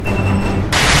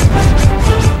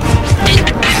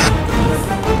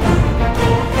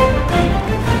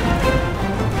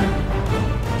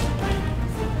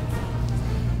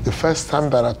first time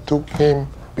that I took him,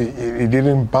 he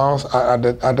didn't bounce at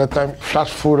that time,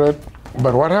 flat-footed.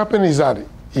 But what happened is that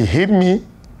he hit me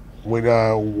with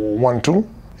a 1-2,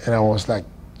 and I was like,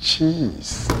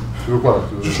 jeez. Tu veux quoi?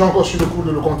 Je suis encore sur le coup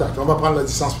de le contact. On va prendre la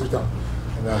distance plus tard.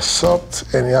 And I stopped,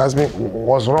 and he asked me,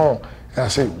 what's wrong? And I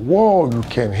said, whoa, you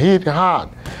can hit hard.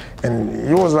 And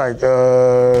he was like,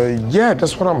 yeah,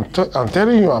 that's what I'm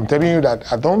telling you. I'm telling you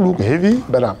that I don't look heavy,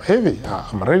 but I'm heavy.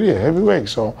 I'm really a heavyweight.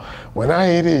 So when I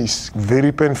hit it, it's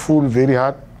very painful, very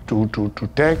hard to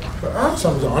take. Ah, ça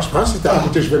me dérange pas. Si t'as à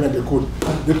côté, je vais mettre les coudes.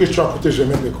 Dès que je suis à côté, je vais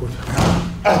mettre les coudes.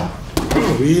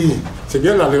 Oui, c'est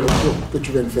bien l'aller-retour que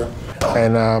tu viens de faire.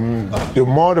 And the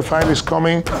more the fight is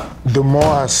coming, the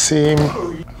more I see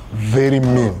him very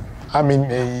mean. I mean,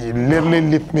 he literally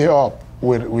lift me up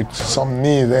with some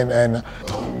knees, and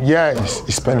yeah,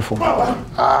 it's painful.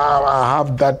 I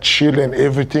have that shield and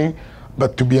everything,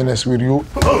 but to be honest with you,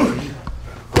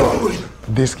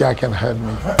 this guy can hurt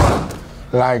me.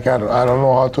 Like, I don't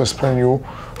know how to explain you.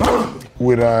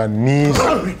 With knees,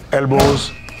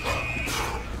 elbows,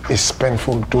 it's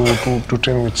painful to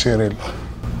train with Cyril.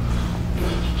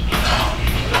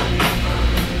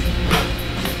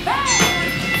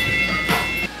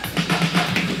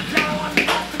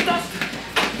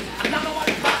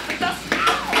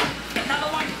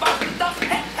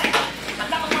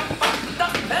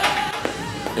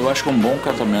 Eu acho que é um bom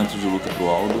casamento de luta pro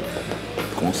Aldo,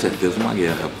 com certeza uma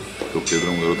guerra, porque o Pedro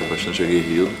é um garoto bastante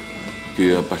aguerrido,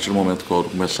 que a partir do momento que o Aldo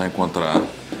começar a encontrar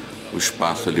o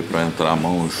espaço ali para entrar a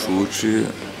mão, o chute,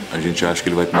 a gente acha que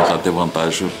ele vai começar a ter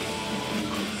vantagem.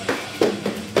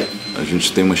 A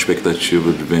gente tem uma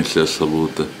expectativa de vencer essa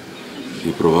luta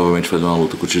e provavelmente fazer uma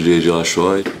luta com o TJ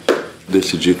Dillashaw e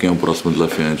decidir quem é o próximo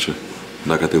desafiante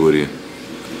da categoria.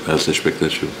 Essa é a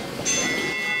expectativa.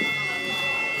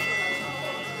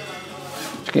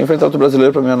 Acho que enfrentar outro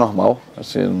brasileiro para mim é normal.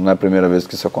 Assim, não é a primeira vez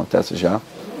que isso acontece já.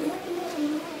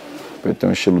 Ele tem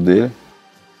um estilo dele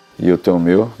e eu tenho o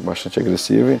meu, bastante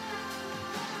agressivo.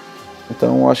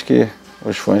 Então acho que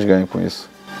os fãs ganham com isso.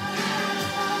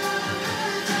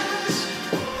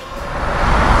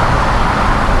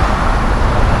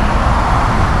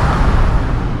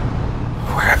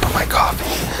 Where I put my coffee?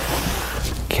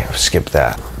 Can't skip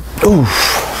that.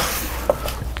 Oof.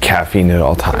 Caffeine at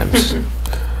all times.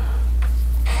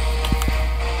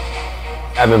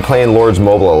 I've been playing Lords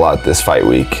Mobile a lot this fight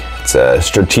week. It's a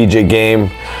strategic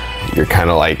game. You're kind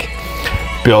of like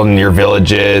building your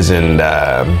villages and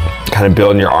kind of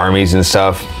building your armies and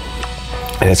stuff.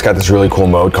 And it's got this really cool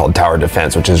mode called Tower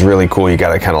Defense, which is really cool. You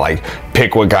got to kind of like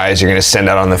pick what guys you're going to send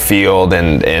out on the field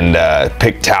and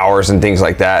pick towers and things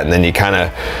like that. And then you kind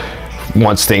of,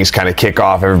 once things kind of kick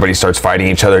off, everybody starts fighting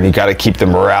each other, and you got to keep the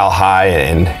morale high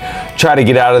and try to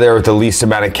get out of there with the least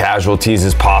amount of casualties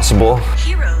as possible.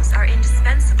 Heroes are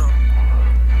indispensable.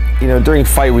 You know, during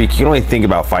fight week, you can only think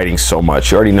about fighting so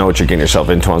much. You already know what you're getting yourself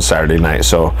into on Saturday night.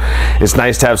 So it's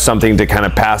nice to have something to kind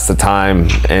of pass the time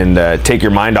and take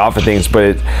your mind off of things.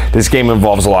 But this game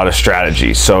involves a lot of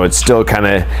strategy. So it's still kind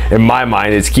of, in my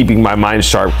mind, it's keeping my mind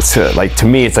sharp. Like, to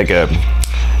me, it's like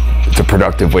it's a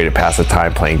productive way to pass the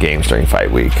time playing games during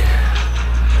fight week.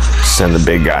 Send the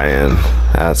big guy in.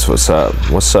 That's what's up.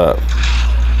 What's up?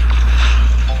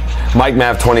 Mike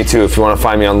Mav 22 if you want to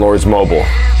find me on Lords Mobile.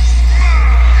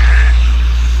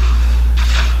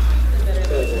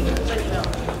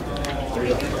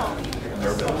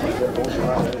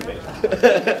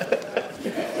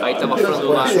 Aí tava falando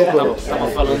lá,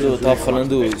 tava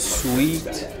falando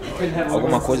sweet,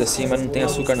 alguma coisa assim, mas não tem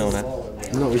açúcar não, né?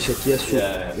 Não, esse aqui é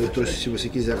açúcar. Eu trouxe se você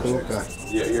quiser colocar.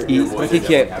 E pra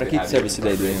que é? Pra que serve esse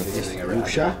daí, Durinho? O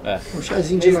chá? É. Um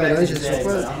chazinho de laranja, só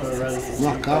pra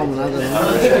não acalma, nada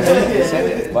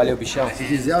não. Valeu, bichão. Se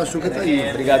quiser, o açúcar tá aí.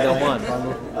 Obrigadão, mano.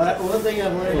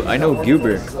 I know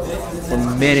Gilbert for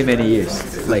many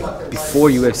years, like before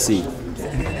UFC.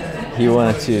 He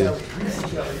wanted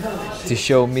to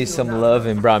show me some love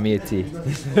and brought me a tea.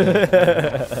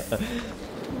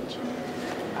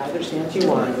 Either stance you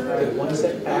want, take one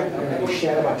step back, and then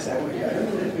shadow box that way.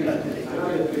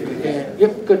 And,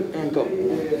 yep, good, and go.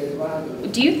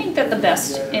 Do you think that the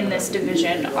best in this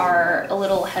division are a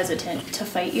little hesitant to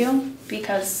fight you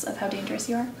because of how dangerous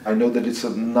you are? I know that it's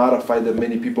not a fight that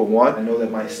many people want. I know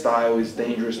that my style is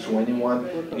dangerous to anyone.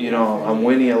 You know, I'm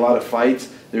winning a lot of fights.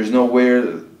 There's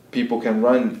nowhere people can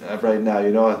run right now,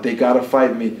 you know. They gotta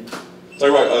fight me. Talk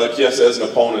about Chiesa as an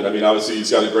opponent. I mean, obviously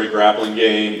he's got a great grappling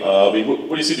game. I mean, what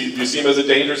do you see? Do you see him as a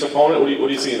dangerous opponent? What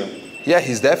do you see in him? Yeah,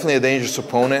 he's definitely a dangerous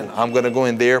opponent. I'm gonna go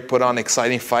in there, put on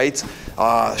exciting fights,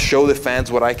 show the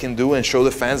fans what I can do, and show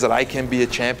the fans that I can be a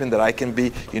champion, that I can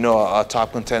be, you know, a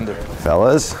top contender.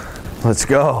 Fellas, Let's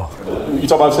go. You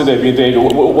talk about Sensei being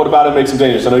dangerous. What about it makes him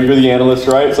dangerous? I know you're the analyst,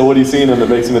 right? So what do you see in him that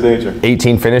makes him a danger?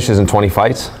 18 finishes in 20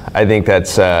 fights. I think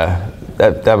that's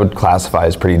that would classify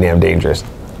as pretty damn dangerous.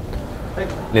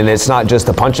 And it's not just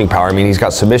the punching power. I mean, he's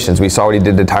got submissions. We saw what he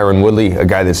did to Tyron Woodley, a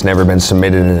guy that's never been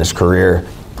submitted in his career.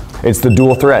 It's the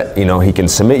dual threat. You know, he can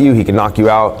submit you, he can knock you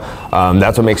out.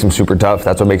 That's what makes him super tough.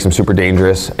 That's what makes him super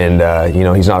dangerous. And you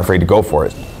know, he's not afraid to go for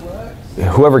it.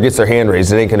 Whoever gets their hand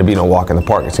raised, it ain't going to be no walk in the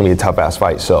park. It's going to be a tough-ass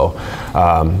fight. So,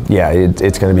 yeah,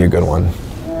 it's going to be a good one.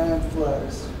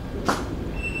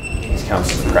 This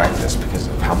counts as a practice because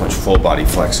of how much full body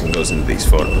flexing goes into these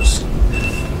photos.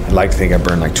 I'd like to think I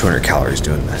burned like 200 calories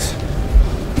doing this.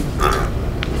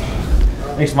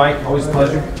 Thanks, Mike. Always a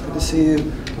pleasure. Good to see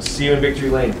you. I'll see you in Victory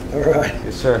Lane. All right.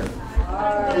 Yes, sir.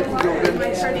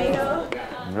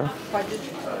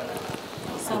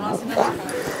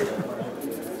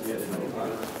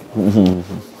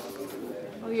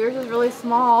 Oh, yours is really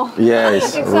small.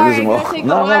 Yes, Sorry, really small. I'm gonna take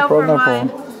No, a while problem, for no mine.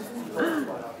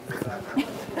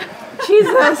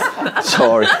 Jesus.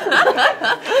 Sorry.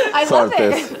 I love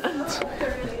it.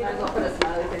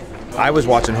 I was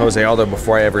watching Jose Aldo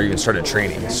before I ever even started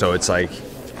training, so it's like,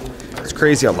 it's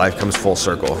crazy how life comes full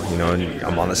circle, you know, and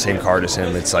I'm on the same card as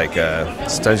him. It's like,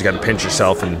 sometimes you gotta pinch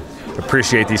yourself and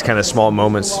appreciate these kind of small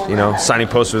moments, you know. Signing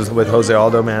posters with Jose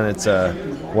Aldo, man, it's,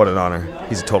 what an honor.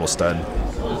 He's a total stud.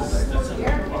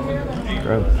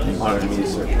 Honor to meet you,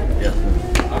 sir. Yeah.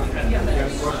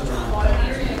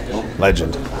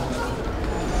 Legend.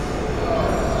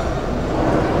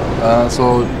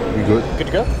 So, we good? Good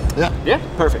to go? Yeah. Yeah?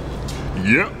 Perfect.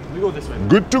 Yeah. We go this way.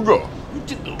 Good to go.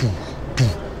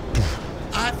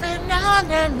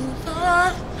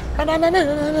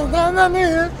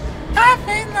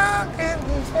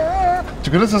 Tu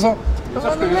connais ce son?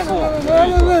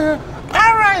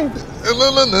 Alright.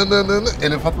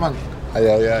 Elephant Man. Aïe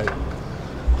aïe aïe.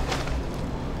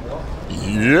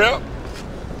 Yeah.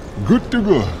 Good to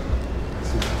go.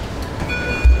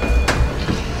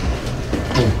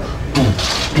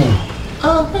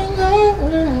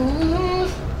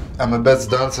 I'm a best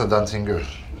dancer, dancing girl.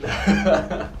 We're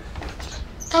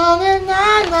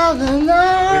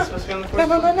supposed to be on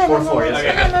the fourth floor, yes.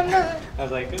 Okay. I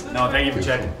was like, no, thank you for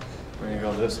checking. We're gonna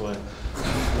go this way.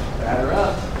 Batter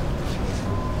up.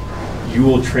 You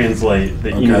will translate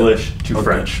the English to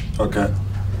French. Okay.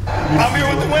 I'm here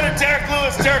with the winner, Derek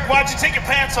Lewis. Derek, why'd you take your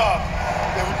pants off?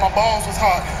 My balls was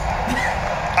hot.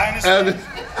 I understand.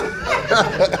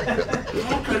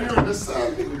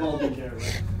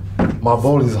 My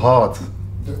ball is hot.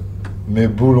 Mes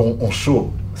boules ont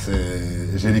chaud.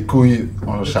 J'ai les couilles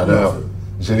en chaleur.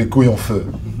 J'ai les couilles en feu.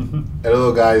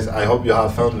 Hello guys, I hope you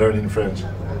have fun learning French.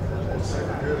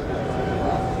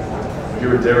 Here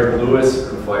with Derek Lewis,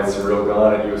 who fights Cyril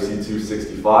Gane at UFC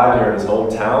 265 here in his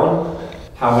hometown.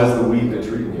 How has the week been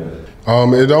treating you?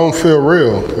 It don't feel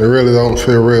real. It really don't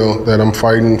feel real that I'm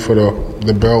fighting for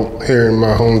the belt here in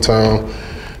my hometown.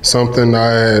 Something I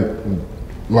had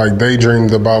like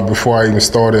daydreamed about before I even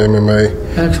started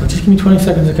MMA. Excellent. Just give me 20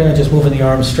 seconds to kind of just moving the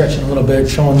arms, stretching a little bit,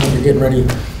 showing that you're getting ready.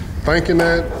 Thinking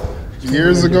that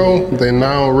years ago, they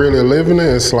now really living it.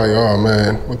 It's like, oh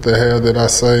man, what the hell did I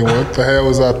say? What the hell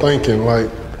was I thinking?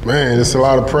 Like, man, it's a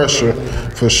lot of pressure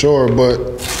for sure. But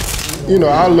you know,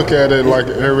 I look at it like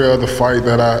every other fight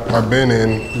that I've been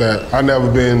in, that I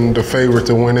never been the favorite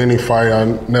to win any fight.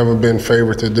 I've never been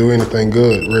favored to do anything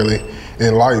good, really,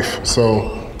 in life.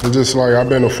 So it's just like I've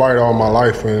been a fighter all my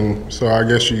life, and so I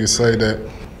guess you could say that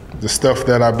the stuff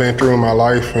that I've been through in my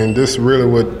life, and this really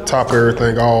would top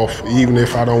everything off, even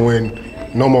if I don't win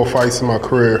no more fights in my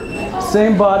career.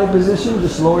 Same body position,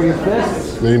 just lower your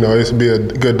fists. You know, this would be a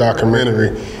good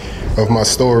documentary of my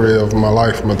story, of my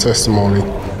life, my testimony.